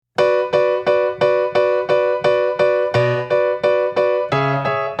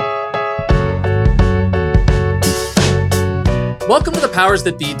Welcome to the Powers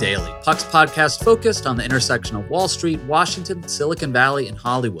That Be Daily, Puck's podcast focused on the intersection of Wall Street, Washington, Silicon Valley, and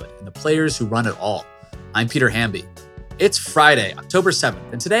Hollywood, and the players who run it all. I'm Peter Hamby. It's Friday, October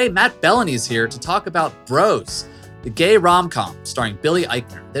 7th, and today Matt Bellany is here to talk about Bros, the gay rom-com starring Billy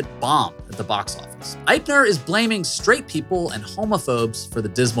Eichner that bombed at the box office. Eichner is blaming straight people and homophobes for the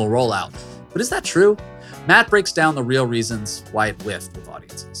dismal rollout. But is that true? Matt breaks down the real reasons why it whiffed with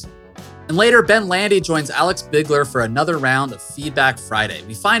audiences. And later, Ben Landy joins Alex Bigler for another round of Feedback Friday.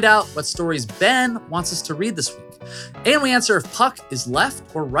 We find out what stories Ben wants us to read this week. And we answer if Puck is left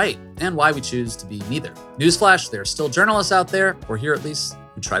or right and why we choose to be neither. Newsflash, there are still journalists out there, or here at least,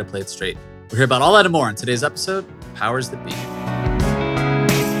 who try to play it straight. We'll hear about all that and more in today's episode of Powers That Be.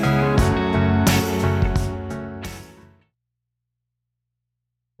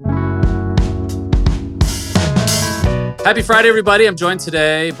 Happy Friday, everybody. I'm joined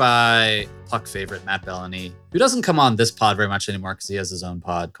today by Puck favorite, Matt Bellany, who doesn't come on this pod very much anymore because he has his own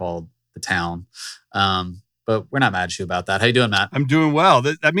pod called The Town. But we're not mad at you about that. How you doing, Matt? I'm doing well.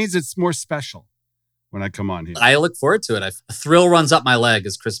 That means it's more special when I come on here. I look forward to it. A thrill runs up my leg,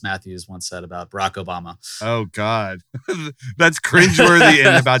 as Chris Matthews once said about Barack Obama. Oh, God. That's cringeworthy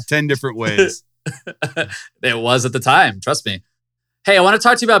in about 10 different ways. It was at the time. Trust me. Hey, I want to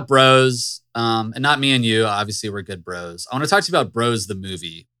talk to you about Bros, and not me and you. Obviously, we're good bros. I want to talk to you about Bros, the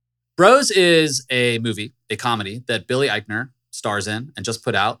movie. Bros is a movie, a comedy that Billy Eichner stars in and just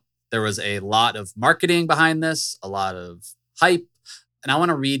put out. There was a lot of marketing behind this, a lot of hype. And I want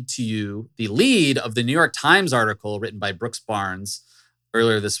to read to you the lead of the New York Times article written by Brooks Barnes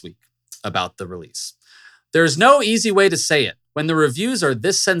earlier this week about the release. There's no easy way to say it. When the reviews are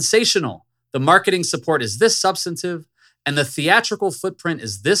this sensational, the marketing support is this substantive, and the theatrical footprint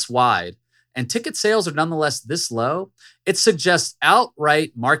is this wide, and ticket sales are nonetheless this low, it suggests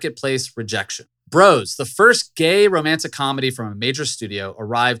outright marketplace rejection. Bros, the first gay romantic comedy from a major studio,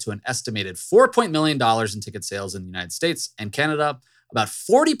 arrived to an estimated $4 million in ticket sales in the United States and Canada, about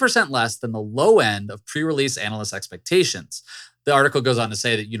 40% less than the low end of pre-release analyst expectations. The article goes on to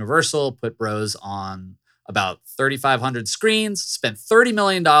say that Universal put Bros on about 3,500 screens, spent $30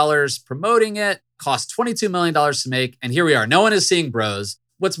 million promoting it, cost $22 million to make, and here we are. No one is seeing Bros.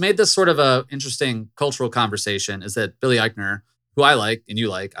 What's made this sort of an interesting cultural conversation is that Billy Eichner, who I like and you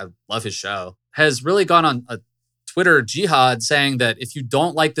like, I love his show, has really gone on a Twitter jihad saying that if you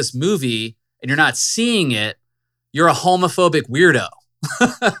don't like this movie and you're not seeing it, you're a homophobic weirdo,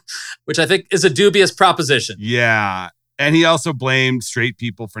 which I think is a dubious proposition. Yeah. And he also blamed straight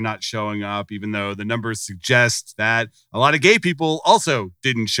people for not showing up, even though the numbers suggest that a lot of gay people also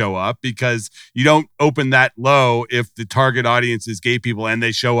didn't show up because you don't open that low if the target audience is gay people and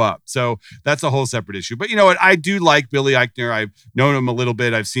they show up. So that's a whole separate issue. But you know what? I do like Billy Eichner. I've known him a little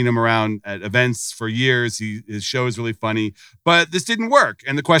bit. I've seen him around at events for years. His show is really funny. But this didn't work.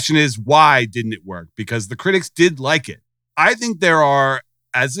 And the question is, why didn't it work? Because the critics did like it. I think there are,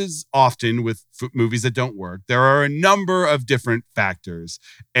 as is often with movies that don't work, there are a number of different factors,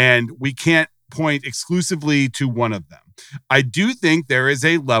 and we can't point exclusively to one of them. I do think there is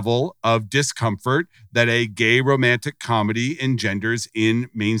a level of discomfort that a gay romantic comedy engenders in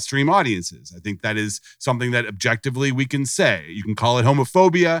mainstream audiences. I think that is something that objectively we can say. You can call it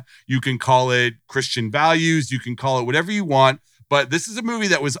homophobia, you can call it Christian values, you can call it whatever you want, but this is a movie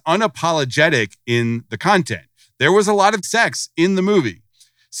that was unapologetic in the content. There was a lot of sex in the movie.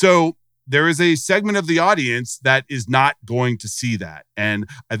 So there is a segment of the audience that is not going to see that. And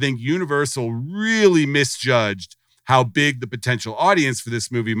I think Universal really misjudged how big the potential audience for this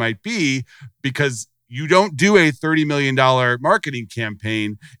movie might be, because you don't do a $30 million marketing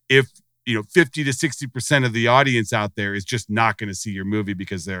campaign if 50 to 60% of the audience out there is just not going to see your movie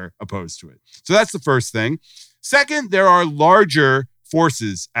because they're opposed to it. So that's the first thing. Second, there are larger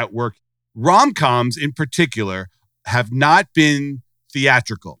forces at work. Rom-coms in particular have not been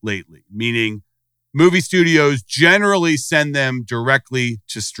theatrical lately, meaning movie studios generally send them directly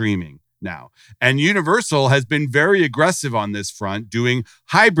to streaming now. And Universal has been very aggressive on this front, doing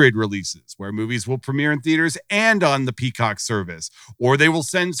hybrid releases where movies will premiere in theaters and on the Peacock service, or they will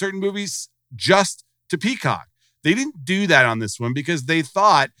send certain movies just to Peacock. They didn't do that on this one because they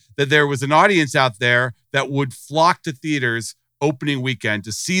thought that there was an audience out there that would flock to theaters opening weekend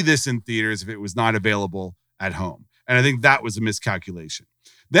to see this in theaters if it was not available at home. And I think that was a miscalculation.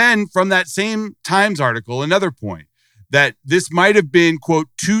 Then from that same Times article, another point, that this might have been, quote,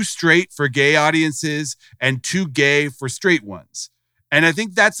 too straight for gay audiences and too gay for straight ones. And I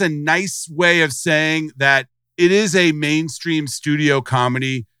think that's a nice way of saying that it is a mainstream studio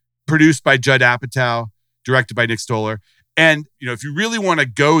comedy produced by Judd Apatow, directed by Nick Stoller. And, if you really want to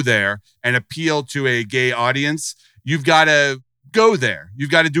go there and appeal to a gay audience, you've got to go there.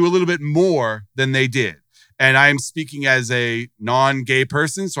 You've got to do a little bit more than they did. And I am speaking as a non-gay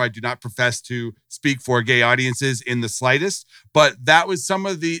person, so I do not profess to speak for gay audiences in the slightest. But that was some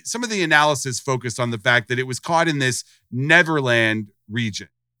of the analysis focused on the fact that it was caught in this Neverland region.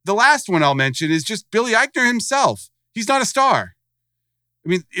 The last one I'll mention is just Billy Eichner himself. He's not a star. I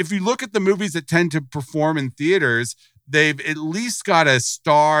mean, if you look at the movies that tend to perform in theaters, they've at least got a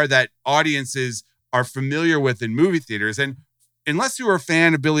star that audiences are familiar with in movie theaters. And unless you were a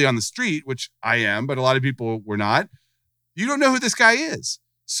fan of Billy on the Street, which I am, but a lot of people were not, you don't know who this guy is.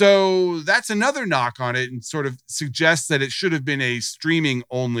 So that's another knock on it and sort of suggests that it should have been a streaming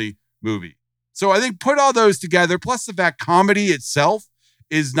only movie. So I think put all those together, plus the fact comedy itself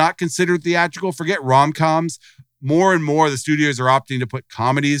is not considered theatrical. Forget rom-coms. More and more the studios are opting to put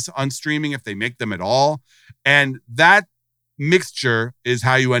comedies on streaming if they make them at all. And that mixture is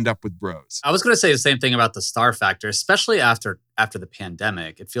how you end up with Bros. I was going to say the same thing about the star factor, especially after the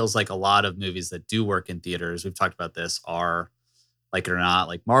pandemic. It feels like a lot of movies that do work in theaters, we've talked about this, are, like it or not,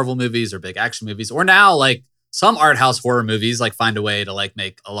 like Marvel movies or big action movies, or now like some art house horror movies like find a way to like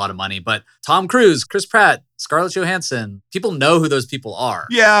make a lot of money. But Tom Cruise, Chris Pratt, Scarlett Johansson, people know who those people are.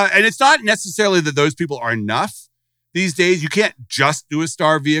 Yeah, and it's not necessarily that those people are enough. These days, you can't just do a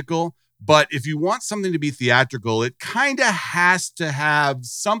star vehicle. But if you want something to be theatrical, it kind of has to have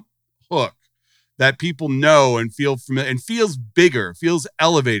some hook that people know and feel familiar and feels bigger, feels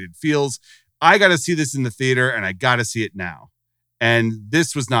elevated, feels, I got to see this in the theater and I got to see it now. And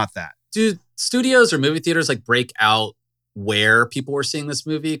this was not that. Do studios or movie theaters like break out where people were seeing this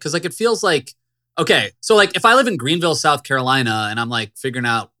movie? Because like it feels like, okay, so like if I live in Greenville, South Carolina, and I'm like figuring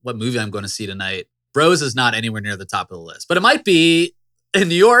out what movie I'm going to see tonight, Bros is not anywhere near the top of the list. But it might be in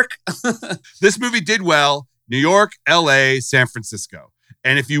New York. This movie did well. New York, LA, San Francisco.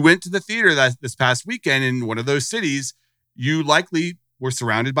 And if you went to the theater this past weekend in one of those cities, you likely were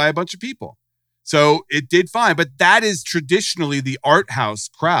surrounded by a bunch of people. So it did fine. But that is traditionally the art house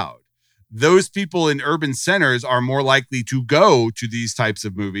crowd. Those people in urban centers are more likely to go to these types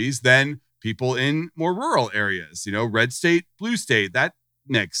of movies than people in more rural areas. You know, red state, blue state, that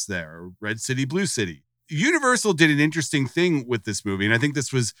mix there, red city, blue city. Universal did an interesting thing with this movie, and I think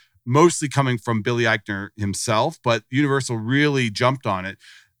this was mostly coming from Billy Eichner himself, but Universal really jumped on it.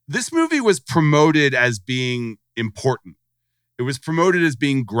 This movie was promoted as being important. It was promoted as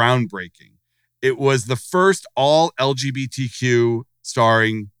being groundbreaking. It was the first all LGBTQ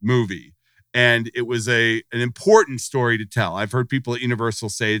starring movie, and it was an important story to tell. I've heard people at Universal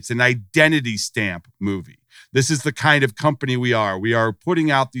say it's an identity stamp movie. This is the kind of company we are. We are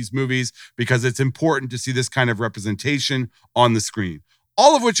putting out these movies because it's important to see this kind of representation on the screen.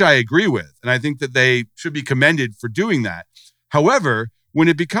 All of which I agree with. And I think that they should be commended for doing that. However, when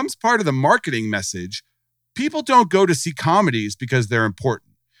it becomes part of the marketing message, people don't go to see comedies because they're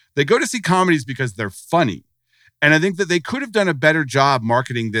important. They go to see comedies because they're funny. And I think that they could have done a better job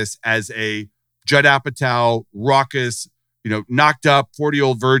marketing this as a Judd Apatow, raucous, knocked up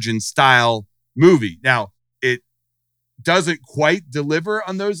 40-year-old virgin style movie. Now, it doesn't quite deliver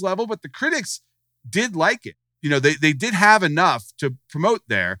on those levels, but the critics did like it. They did have enough to promote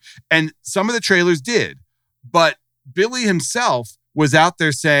there, and some of the trailers did. But Billy himself was out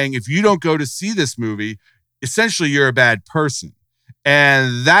there saying, if you don't go to see this movie, essentially you're a bad person.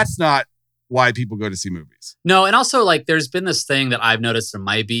 And that's not why people go to see movies. No, and also like there's been this thing that I've noticed in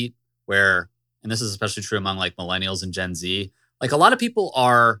my beat where, and this is especially true among like millennials and Gen Z, like a lot of people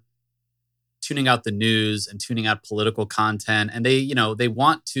are tuning out the news and tuning out political content, and they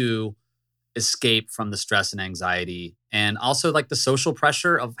want to escape from the stress and anxiety and also like the social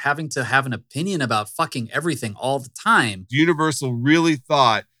pressure of having to have an opinion about fucking everything all the time. Universal really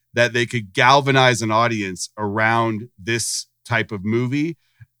thought that they could galvanize an audience around this type of movie,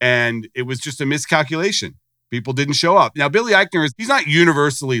 and it was just a miscalculation. People didn't show up. Now, Billy Eichner, he's not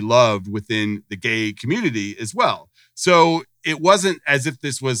universally loved within the gay community as well. So it wasn't as if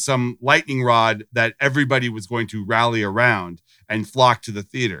this was some lightning rod that everybody was going to rally around and flock to the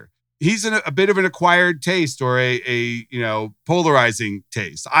theater. He's a bit of an acquired taste or a polarizing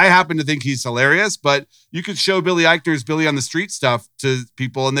taste. I happen to think he's hilarious, but you could show Billy Eichner's Billy on the Street stuff to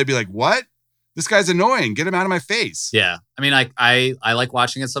people and they'd be like, what? This guy's annoying. Get him out of my face. Yeah. I mean, I like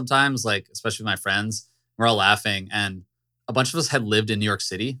watching it sometimes, like, especially with my friends. We're all laughing. And a bunch of us had lived in New York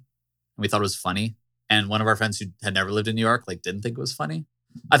City and we thought it was funny. And one of our friends who had never lived in New York, like, didn't think it was funny.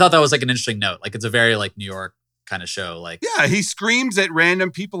 I thought that was like an interesting note. Like, it's a very like New York kind of show. Like, yeah, he screams at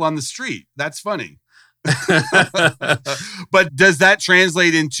random people on the street. That's funny. But does that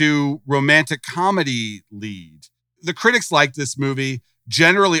translate into romantic comedy lead? The critics liked this movie.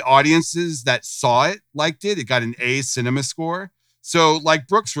 Generally, audiences that saw it liked it. It got an A cinema score. So like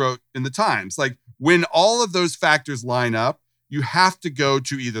Brooks wrote in the Times, like when all of those factors line up, you have to go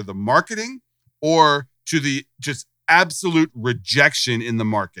to either the marketing or to the just absolute rejection in the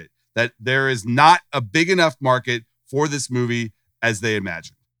market, that there is not a big enough market for this movie as they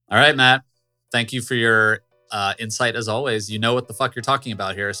imagined. All right, Matt. Thank you for your insight as always. You know what the fuck you're talking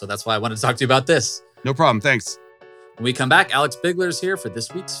about here, so that's why I wanted to talk to you about this. No problem. Thanks. When we come back, Alex Bigler's here for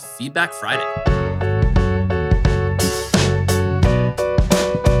this week's Feedback Friday.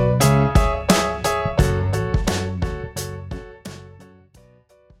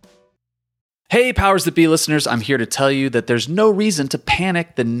 Hey, Powers That Be listeners, I'm here to tell you that there's no reason to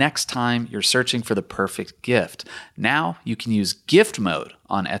panic the next time you're searching for the perfect gift. Now you can use gift mode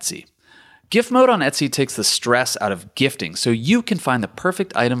on Etsy. Gift mode on Etsy takes the stress out of gifting so you can find the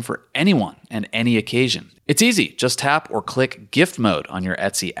perfect item for anyone and any occasion. It's easy. Just tap or click gift mode on your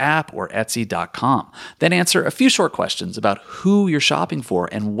Etsy app or Etsy.com. Then answer a few short questions about who you're shopping for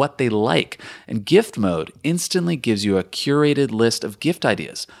and what they like. And gift mode instantly gives you a curated list of gift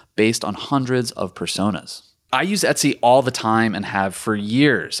ideas based on hundreds of personas. I use Etsy all the time and have for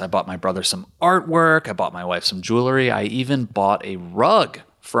years. I bought my brother some artwork. I bought my wife some jewelry. I even bought a rug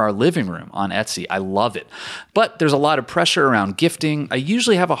for our living room on Etsy. I love it. But there's a lot of pressure around gifting. I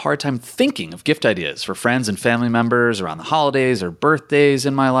usually have a hard time thinking of gift ideas for friends and family members around the holidays or birthdays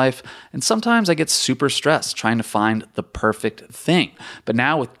in my life. And sometimes I get super stressed trying to find the perfect thing. But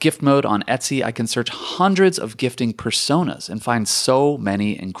now with gift mode on Etsy, I can search hundreds of gifting personas and find so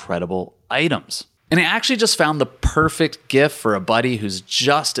many incredible items. And I actually just found the perfect gift for a buddy who's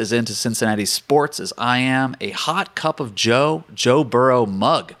just as into Cincinnati sports as I am, a hot cup of Joe Burrow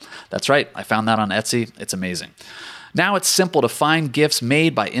mug. That's right, I found that on Etsy. It's amazing. Now it's simple to find gifts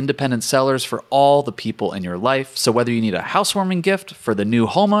made by independent sellers for all the people in your life. So whether you need a housewarming gift for the new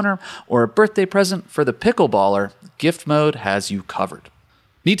homeowner or a birthday present for the pickleballer, gift mode has you covered.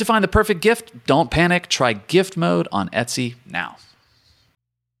 Need to find the perfect gift? Don't panic. Try gift mode on Etsy now.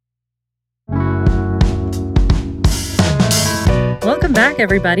 Welcome back,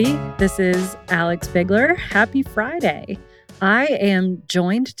 everybody. This is Alex Bigler. Happy Friday. I am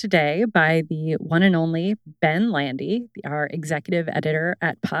joined today by the one and only Ben Landy, our executive editor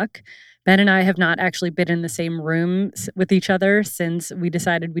at Puck. Ben and I have not actually been in the same room with each other since we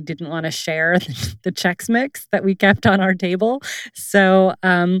decided we didn't want to share the Chex Mix that we kept on our table. So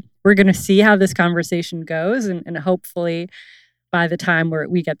we're going to see how this conversation goes, and hopefully by the time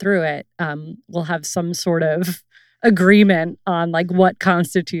we get through it, we'll have some sort of agreement on like what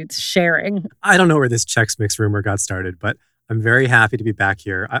constitutes sharing. I don't know where this Chex Mix rumor got started, but I'm very happy to be back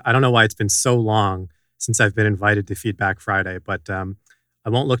here. I don't know why it's been so long since I've been invited to Feedback Friday, but I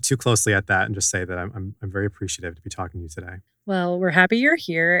won't look too closely at that and just say that I'm very appreciative to be talking to you today. Well, we're happy you're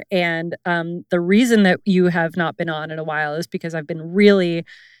here. And the reason that you have not been on in a while is because I've been really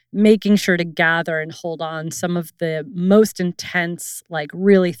making sure to gather and hold on some of the most intense, like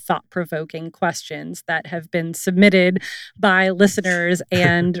really thought-provoking questions that have been submitted by listeners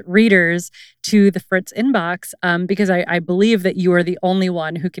and readers to the Fritz inbox, because I believe that you are the only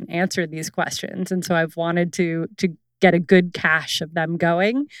one who can answer these questions. And so I've wanted to get a good cache of them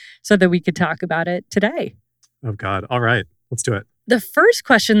going so that we could talk about it today. Oh, God. All right. Let's do it. The first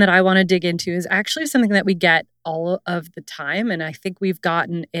question that I want to dig into is actually something that we get all of the time. And I think we've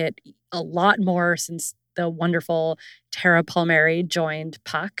gotten it a lot more since the wonderful Tara Palmieri joined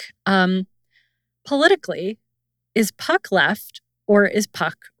Puck. Politically, is Puck left or is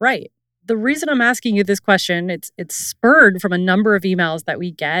Puck right? The reason I'm asking you this question, it's spurred from a number of emails that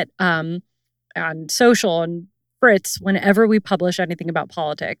we get on social and Fritz, whenever we publish anything about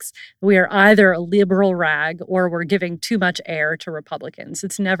politics, we are either a liberal rag or we're giving too much air to Republicans.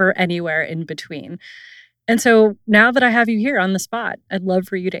 It's never anywhere in between. And so now that I have you here on the spot, I'd love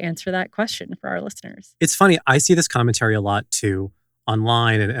for you to answer that question for our listeners. It's funny. I see this commentary a lot too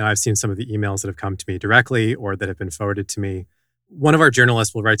online, and I've seen some of the emails that have come to me directly or that have been forwarded to me. One of our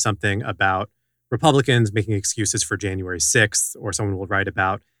journalists will write something about Republicans making excuses for January 6th, or someone will write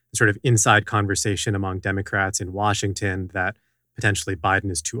about sort of inside conversation among Democrats in Washington that potentially Biden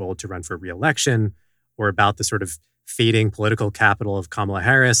is too old to run for re-election, or about the sort of fading political capital of Kamala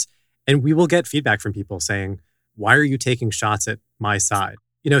Harris. And we will get feedback from people saying, why are you taking shots at my side?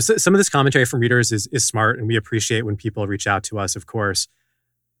 You know, so some of this commentary from readers is smart, and we appreciate when people reach out to us, of course.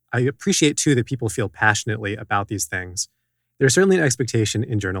 I appreciate, too, that people feel passionately about these things. There's certainly an expectation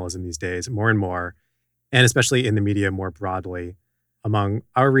in journalism these days, more and more, and especially in the media more broadly, among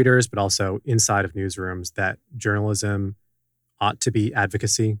our readers, but also inside of newsrooms, that journalism ought to be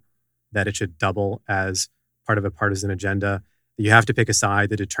advocacy, that it should double as part of a partisan agenda, that you have to pick a side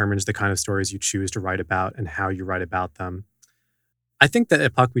that determines the kind of stories you choose to write about and how you write about them. I think that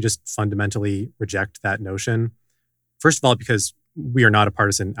at Puck, we just fundamentally reject that notion. First of all, because we are not a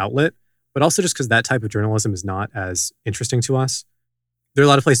partisan outlet, but also just because that type of journalism is not as interesting to us. There are a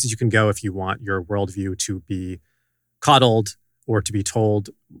lot of places you can go if you want your worldview to be coddled or to be told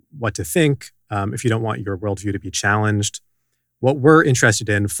what to think, if you don't want your worldview to be challenged. What we're interested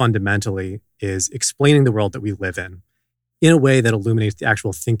in fundamentally is explaining the world that we live in a way that illuminates the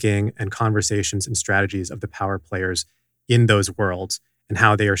actual thinking and conversations and strategies of the power players in those worlds and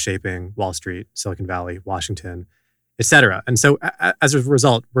how they are shaping Wall Street, Silicon Valley, Washington, et cetera. And so as a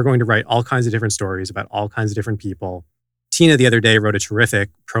result, we're going to write all kinds of different stories about all kinds of different people. Tina the other day wrote a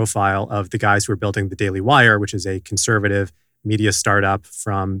terrific profile of the guys who are building the Daily Wire, which is a conservative media startup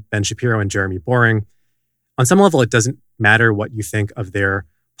from Ben Shapiro and Jeremy Boring. On some level, it doesn't matter what you think of their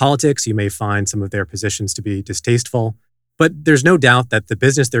politics. You may find some of their positions to be distasteful, but there's no doubt that the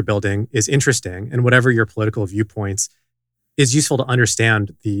business they're building is interesting, and whatever your political viewpoints, is useful to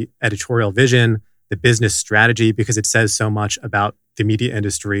understand the editorial vision, the business strategy, because it says so much about the media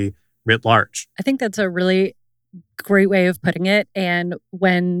industry writ large. I think that's a really great way of putting it. And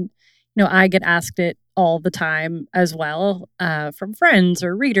when, I get asked it all the time as well, from friends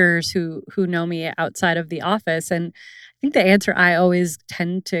or readers who know me outside of the office. And I think the answer I always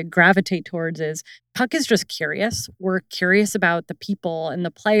tend to gravitate towards is Puck is just curious. We're curious about the people and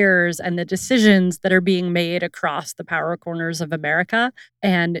the players and the decisions that are being made across the power corners of America.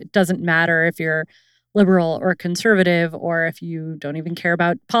 And it doesn't matter if you're liberal or conservative, or if you don't even care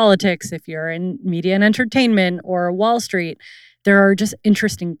about politics, if you're in media and entertainment or Wall Street. There are just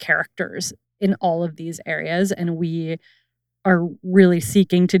interesting characters in all of these areas, and we are really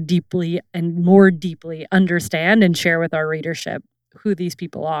seeking to deeply and more deeply understand and share with our readership who these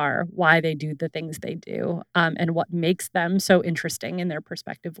people are, why they do the things they do, and what makes them so interesting in their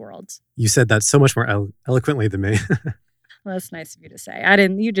perspective worlds. You said that so much more eloquently than me. Well, that's nice of you to say.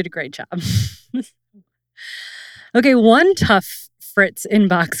 You did a great job. Okay, one tough Fritz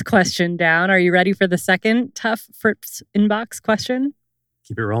inbox question down. Are you ready for the second tough Fritz inbox question?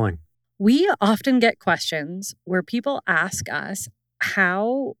 Keep it rolling. We often get questions where people ask us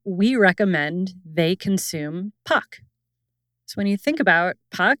how we recommend they consume Puck. So when you think about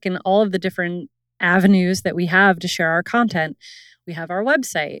Puck and all of the different avenues that we have to share our content, we have our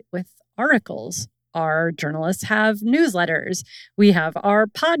website with articles. Our journalists have newsletters. We have our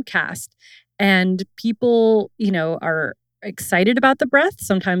podcast. And people, are excited about the breadth,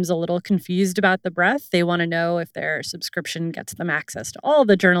 sometimes a little confused about the breadth. They want to know if their subscription gets them access to all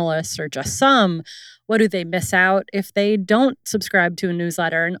the journalists or just some. What do they miss out if they don't subscribe to a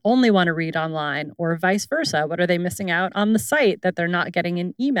newsletter and only want to read online, or vice versa? What are they missing out on the site that they're not getting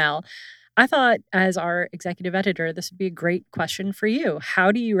in email? I thought, as our executive editor, this would be a great question for you.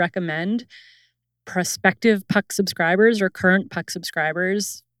 How do you recommend prospective Puck subscribers or current Puck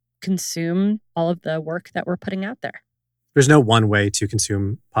subscribers consume all of the work that we're putting out there? There's no one way to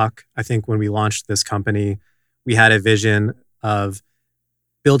consume Puck. I think when we launched this company, we had a vision of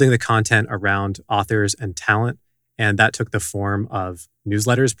building the content around authors and talent, and that took the form of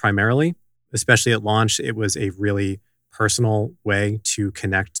newsletters primarily. Especially at launch, it was a really personal way to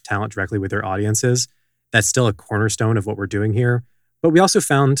connect talent directly with their audiences. That's still a cornerstone of what we're doing here. But we also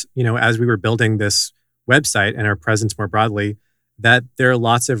found, as we were building this website and our presence more broadly, that there are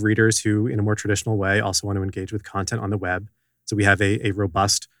lots of readers who, in a more traditional way, also want to engage with content on the web. So we have a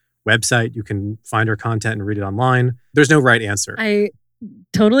robust website. You can find our content and read it online. There's no right answer. I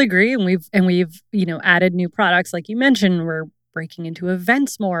totally agree. And we've added new products. Like you mentioned, we're breaking into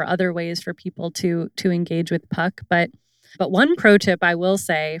events more, other ways for people to engage with Puck. But one pro tip I will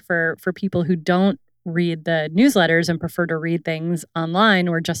say for people who don't read the newsletters and prefer to read things online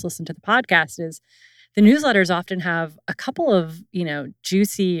or just listen to the podcast is the newsletters often have a couple of,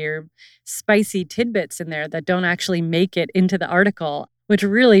 juicy or spicy tidbits in there that don't actually make it into the article, which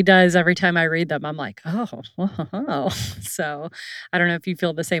really does. Every time I read them, I'm like, oh. So I don't know if you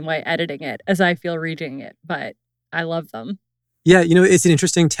feel the same way editing it as I feel reading it, but I love them. Yeah, it's an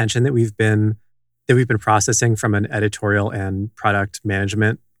interesting tension that we've been processing from an editorial and product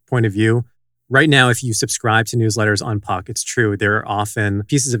management point of view. Right now, if you subscribe to newsletters on Puck, it's true, there are often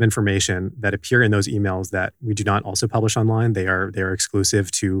pieces of information that appear in those emails that we do not also publish online. They are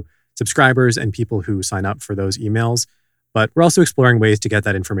exclusive to subscribers and people who sign up for those emails. But we're also exploring ways to get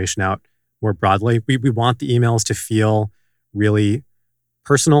that information out more broadly. We want the emails to feel really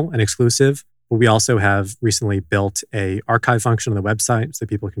personal and exclusive, but we also have recently built a archive function on the website so that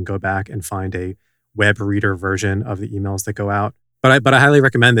people can go back and find a web reader version of the emails that go out. But I highly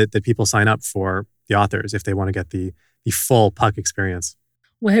recommend that people sign up for the authors if they want to get the full Puck experience.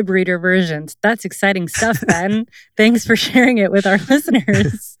 web reader versions. That's exciting stuff, Ben. Thanks for sharing it with our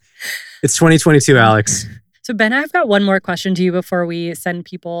listeners. It's 2022, Alex. So, Ben, I've got one more question to you before we send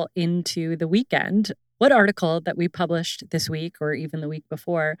people into the weekend. What article that we published this week or even the week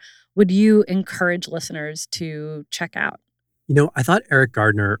before would you encourage listeners to check out? I thought Eric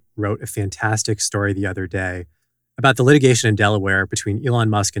Gardner wrote a fantastic story the other day about the litigation in Delaware between Elon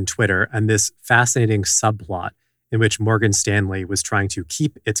Musk and Twitter and this fascinating subplot in which Morgan Stanley was trying to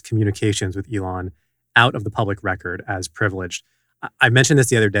keep its communications with Elon out of the public record as privileged. I mentioned this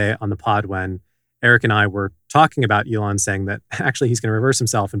the other day on the pod when Eric and I were talking about Elon saying that actually he's going to reverse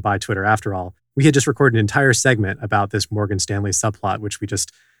himself and buy Twitter after all. We had just recorded an entire segment about this Morgan Stanley subplot, which we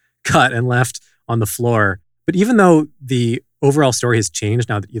just cut and left on the floor. But even though the overall story has changed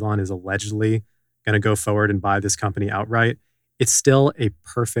now that Elon is allegedly going to go forward and buy this company outright, it's still a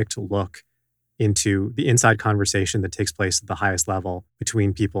perfect look into the inside conversation that takes place at the highest level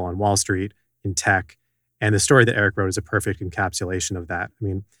between people on Wall Street, in tech. And the story that Eric wrote is a perfect encapsulation of that. I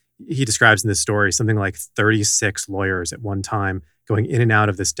mean, he describes in this story something like 36 lawyers at one time going in and out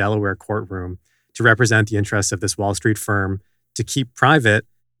of this Delaware courtroom to represent the interests of this Wall Street firm to keep private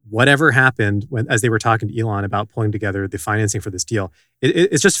whatever happened as they were talking to Elon about pulling together the financing for this deal.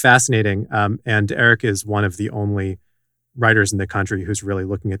 It's just fascinating. And Eric is one of the only writers in the country who's really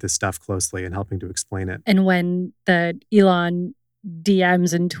looking at this stuff closely and helping to explain it. And when the Elon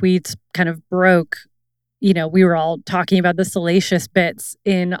DMs and tweets kind of broke, we were all talking about the salacious bits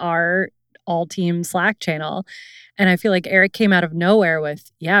in our all-team Slack channel. And I feel like Eric came out of nowhere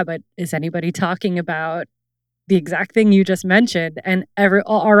with, yeah, but is anybody talking about the exact thing you just mentioned? And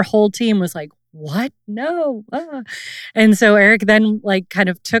our whole team was like, what? No. And so Eric then kind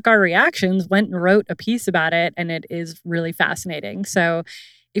of took our reactions, went and wrote a piece about it. And it is really fascinating. So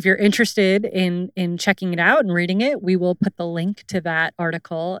if you're interested in checking it out and reading it, we will put the link to that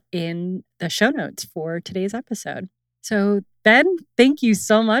article in the show notes for today's episode. So Ben, thank you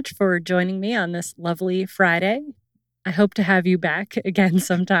so much for joining me on this lovely Friday. I hope to have you back again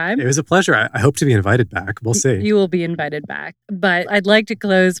sometime. It was a pleasure. I hope to be invited back. We'll see. You will be invited back. But I'd like to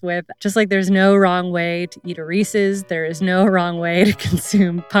close with, just like there's no wrong way to eat a Reese's, there is no wrong way to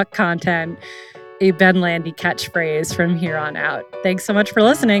consume Puck content, a Ben Landy catchphrase from here on out. Thanks so much for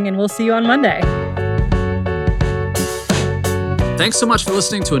listening, and we'll see you on Monday. Thanks so much for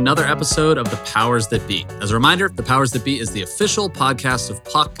listening to another episode of The Powers That Be. As a reminder, The Powers That Be is the official podcast of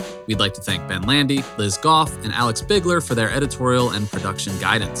Puck. We'd like to thank Ben Landy, Liz Goff, and Alex Bigler for their editorial and production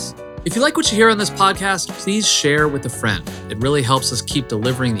guidance. If you like what you hear on this podcast, please share with a friend. It really helps us keep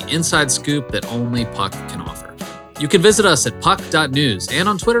delivering the inside scoop that only Puck can offer. You can visit us at puck.news and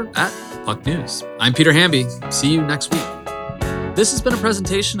on Twitter at Puck News. I'm Peter Hamby. See you next week. This has been a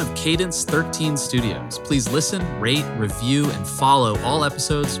presentation of Cadence 13 Studios. Please listen, rate, review, and follow all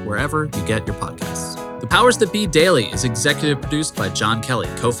episodes wherever you get your podcasts. The Powers That Be Daily is executive produced by John Kelly,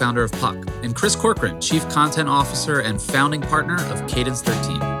 co-founder of Puck, and Chris Corcoran, chief content officer and founding partner of Cadence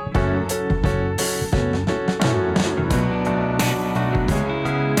 13.